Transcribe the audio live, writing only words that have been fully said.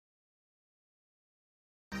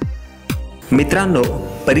मित्रांनो,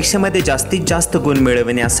 परीक्षेमध्ये जास्तीत जास्त गुण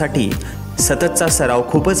मिळवण्यासाठी सततचा सराव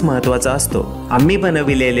खूपच महत्त्वाचा असतो. आम्ही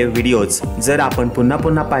बनविलेले व्हिडिओज जर आपण पुन्हा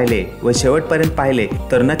पुन्हा पाहिले व शेवटपर्यंत पाहिले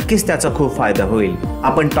तर नक्कीच त्याचा खूप फायदा होईल.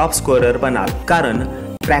 आपण टॉप स्कोरर बनाल, कारण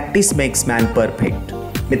प्रॅक्टिस मेक्स मॅन परफेक्ट.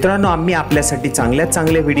 मित्रांनो, आम्ही आपल्यासाठी चांगल्यात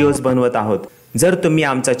चांगले व्हिडिओज बनवत आहोत. जर तुम्ही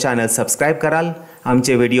आमचा चॅनल सबस्क्राईब कराल,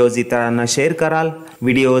 आमचे व्हिडिओज इतरांना शेअर कराल,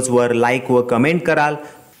 व्हिडिओजवर लाईक व कमेंट कराल,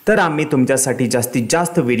 तर आम्ही तुमच्यासाठी जास्तीत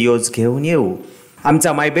जास्त व्हिडिओज घेऊन येऊ.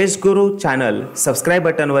 आमचा my best Guru channel subscribe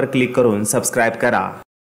बटनवर click करून सबस्क्राईब करा.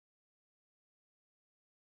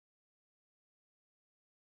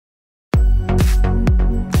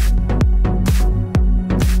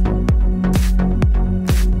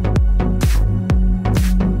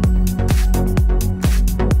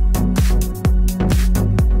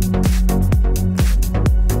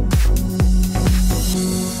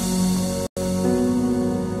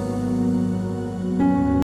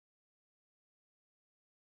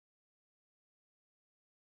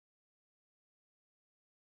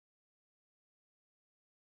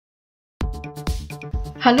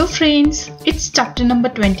 Hello friends, it's chapter number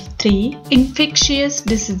 23, Infectious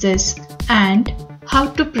Diseases and how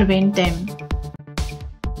to prevent them.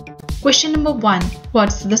 Question number 1,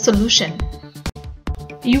 what's the solution?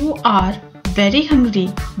 You are very hungry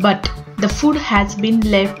but the food has been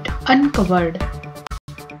left uncovered.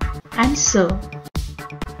 Answer: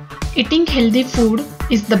 eating healthy food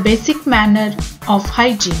is the basic manner of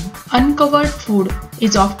hygiene. Uncovered food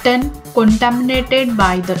is often contaminated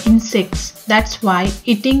by the insects. That's why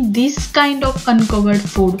eating this kind of uncovered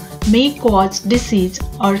food may cause disease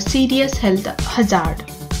or serious health hazard.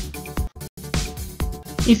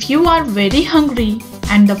 If you are very hungry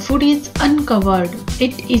and the food is uncovered,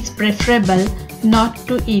 it is preferable not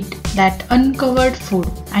to eat that uncovered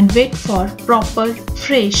food and wait for proper,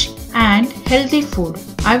 fresh and healthy food.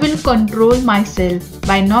 I will control myself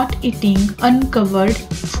by not eating uncovered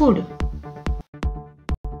food.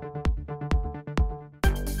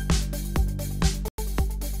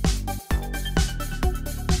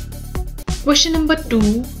 Question number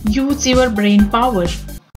 2, use your brain power.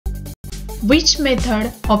 Which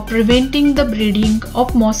method of preventing the breeding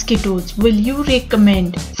of mosquitoes will you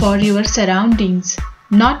recommend for your surroundings?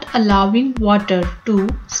 Not allowing water to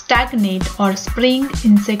stagnate or spraying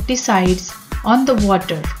insecticides on the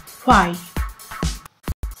water. Why?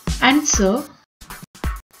 Answer: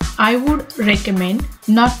 I would recommend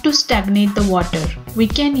not to stagnate the water. We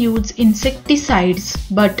can use insecticides,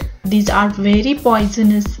 but these are very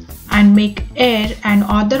poisonous and make air and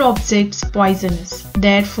other objects poisonous.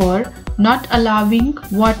 Therefore, not allowing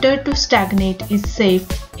water to stagnate is safe.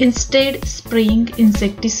 Instead, spraying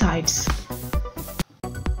insecticides.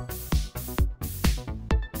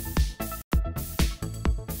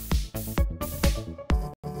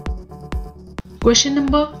 Question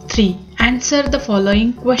number 3. Answer the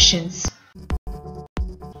following questions.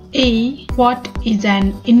 A. What is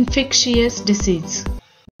an infectious disease?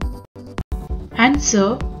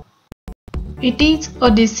 Answer: it is a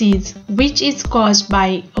disease which is caused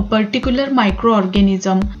by a particular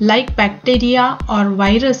microorganism like bacteria or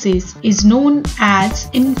viruses is known as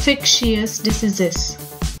infectious diseases.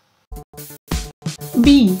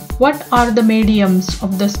 B. What are the mediums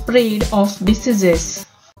of the spread of diseases?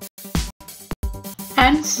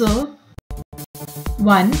 Answer: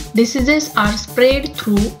 1. Diseases are spread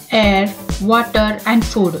through air, water and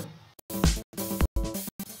food.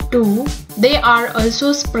 2. They are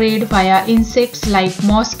also spread via insects like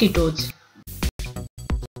mosquitoes.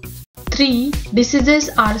 3. Diseases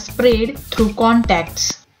are spread through contacts.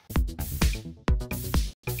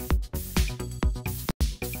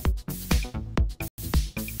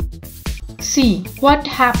 C.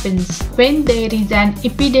 What happens when there is an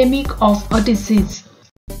epidemic of a disease?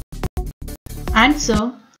 Answer: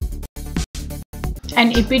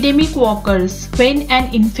 an epidemic occurs when an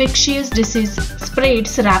infectious disease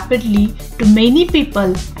spreads rapidly to many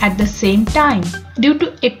people at the same time. Due to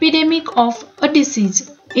epidemic of a disease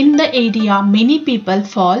in the area, many people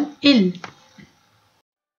fall ill.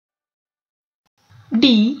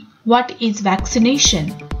 D. What is vaccination?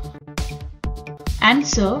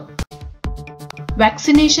 Answer: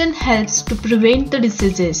 vaccination helps to prevent the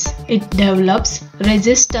diseases. It develops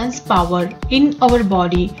resistance power in our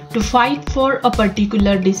body to fight for a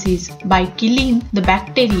particular disease by killing the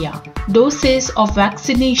bacteria. Doses of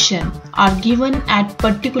vaccination are given at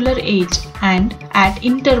particular age and at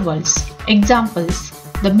intervals. Examples: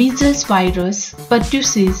 the measles virus,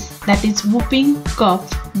 pertussis, that is whooping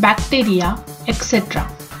cough, bacteria, etc.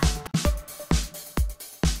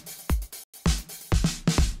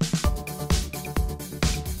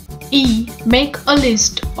 E. Make a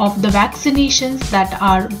list of the vaccinations that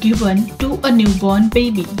are given to a newborn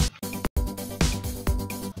baby.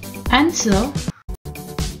 Answer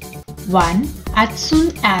 1. As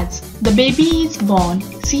soon as the baby is born,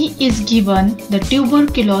 she is given the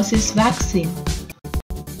tuberculosis vaccine.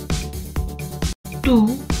 2.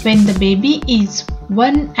 When the baby is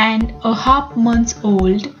 1.5 months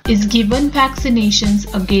old, is given vaccinations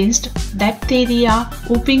against diphtheria,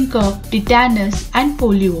 whooping cough, tetanus and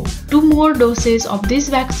polio. 2 more doses of these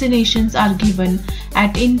vaccinations are given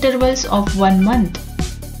at intervals of 1 month.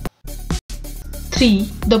 3.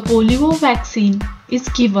 The polio vaccine is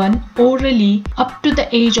given orally up to the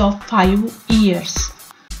age of 5 years.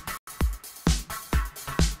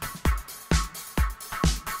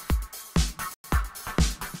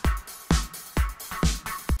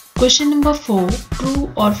 Question number 4.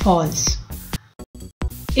 True or false?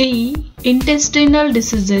 A. Intestinal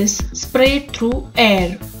diseases spread through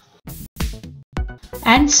air.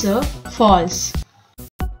 Answer false.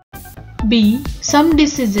 B. Some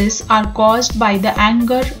diseases are caused by the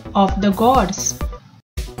anger of the gods.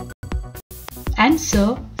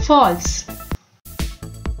 Answer false.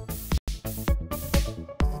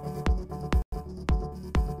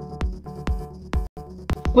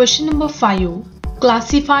 Question number 5.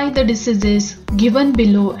 Classify the diseases given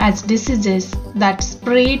below as diseases that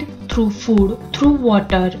spread through food, through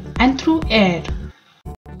water and through air.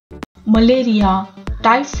 Malaria,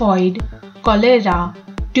 typhoid, cholera,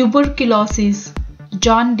 tuberculosis,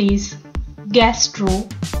 jaundice, gastro,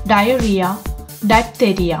 diarrhea,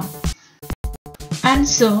 diphtheria.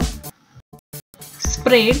 Answer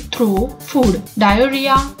spread through food.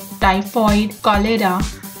 Diarrhea, typhoid, cholera,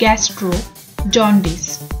 gastro,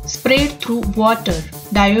 jaundice. Spread through water.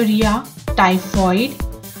 Diarrhea, typhoid,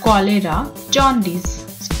 cholera, jaundice.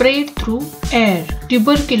 Spread through air.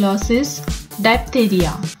 Tuberculosis,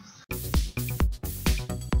 diphtheria.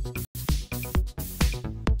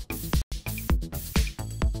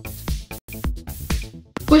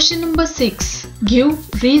 Question number 6.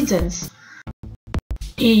 Give reasons.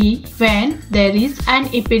 A. When there is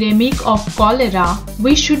an epidemic of cholera,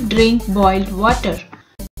 we should drink boiled water.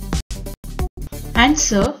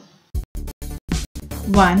 Answer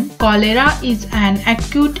 1. Cholera is an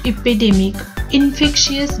acute epidemic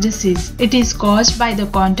infectious disease. It is caused by the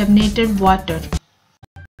contaminated water.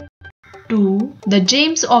 2. The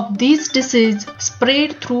germs of this disease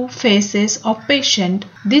spread through feces of patient.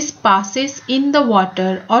 This passes in the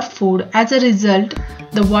water or food. As a result,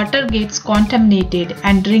 the water gets contaminated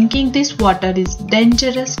and drinking this water is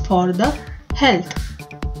dangerous for the health.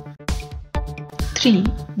 3.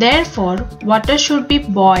 Therefore, water should be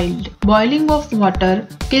boiled. Boiling of water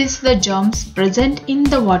kills the germs present in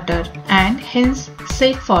the water and hence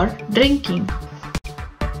safe for drinking.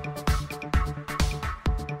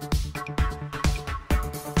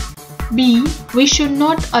 B. We should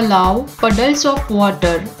not allow puddles of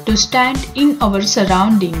water to stand in our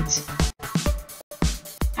surroundings.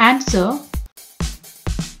 Answer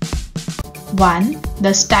 1.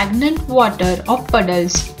 The stagnant water of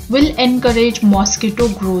puddles will encourage mosquito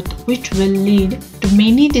growth, which will lead to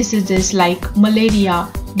many diseases like malaria,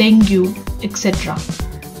 dengue, etc.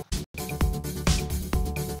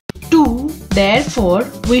 2. Therefore,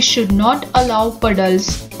 we should not allow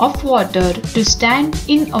puddles of water to stand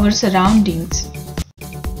in our surroundings.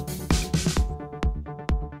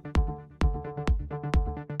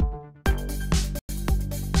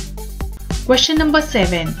 Question number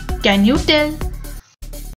 7. Can you tell?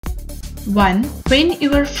 1. When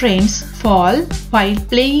your friends fall while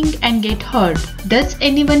playing and get hurt, does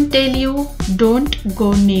anyone tell you don't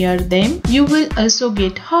go near them? You will also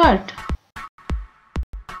get hurt.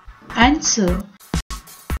 Answer.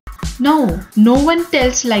 No, no one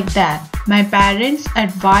tells like that. My parents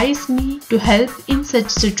advise me to help in such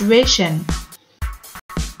situation.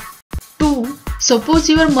 2. Suppose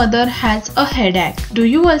your mother has a headache. Do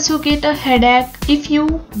you also get a headache if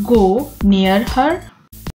you go near her?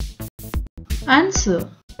 Answer.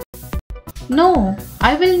 No,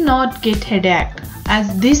 I will not get headache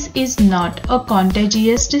as this is not a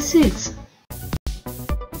contagious disease.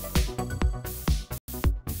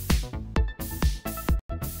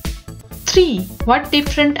 3. What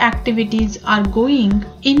different activities are going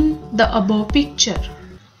in the above picture?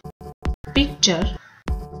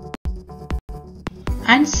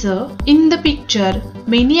 Answer. In the picture,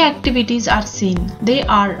 many activities are seen. They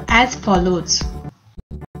are as follows.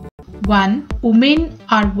 1. Women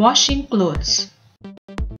are washing clothes.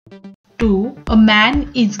 2. A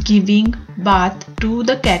man is giving bath to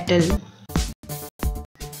the cattle.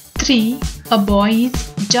 3. A boy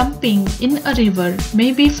is jumping in a river,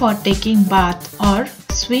 maybe for taking bath or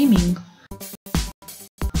swimming.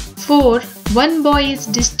 4. One boy is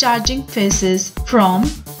discharging feces from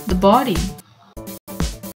the body.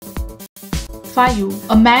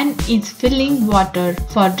 5. A man is filling water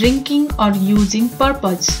for drinking or using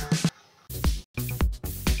purpose.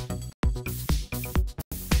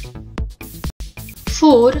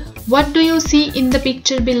 4. What do you see in the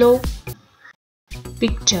picture below?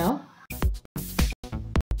 Picture.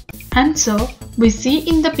 Answer. We see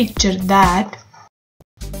in the picture that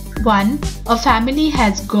 1. A family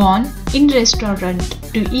has gone in restaurant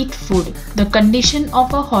to eat food. The condition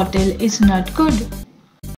of a hotel is not good.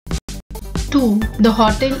 2. The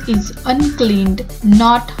hotel is uncleaned,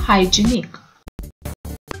 not hygienic.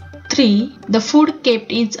 3. The food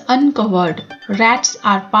kept is uncovered. Rats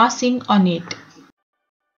are passing on it.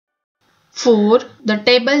 4. The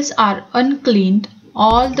tables are uncleaned.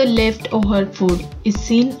 All the leftover food is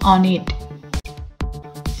seen on it.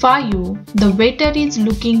 5. The waiter is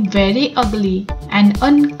looking very ugly and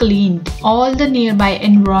uncleaned. All the nearby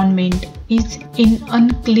environment is in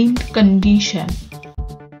unclean condition.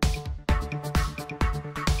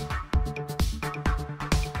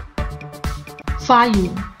 5.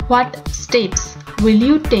 What steps will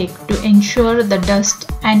you take to ensure the dust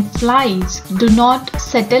and flies do not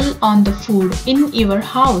settle on the food in your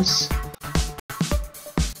house?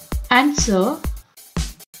 Answer.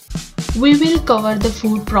 We will cover the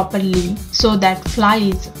food properly so that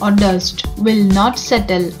flies or dust will not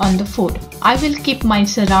settle on the food. I will keep my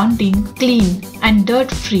surrounding clean and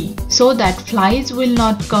dirt free so that flies will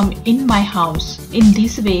not come in my house. In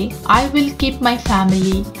this way, I will keep my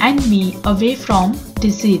family and me away from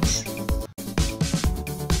disease.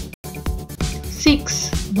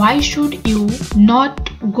 6. Why should you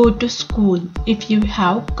not go to school if you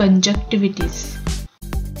have conjunctivitis?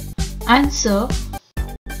 Answer.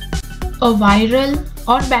 A viral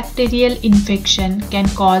or bacterial infection can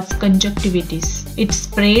cause conjunctivitis. It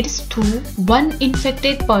spreads to one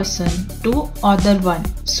infected person to other one.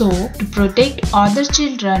 So, to protect other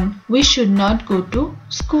children, we should not go to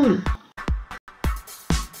school.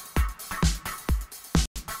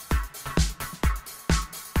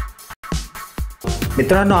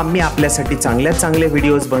 मित्रांनो, आम्ही आपल्यासाठी चांगले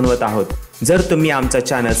videos बनवत आहोत. जर तुम्ही आमचा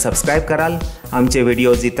channel subscribe कराल, आमचे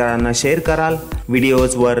व्हिडिओज इतरांना शेअर कराल,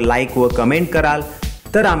 व्हिडिओजवर लाईक व कमेंट कराल,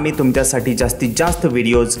 तर आम्ही तुमच्यासाठी जास्तीत जास्त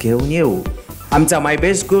व्हिडिओज घेऊन येऊ. आमचा my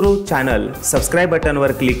best Guru channel subscribe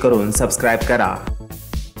बटनवर click करून सबस्क्राइब करा.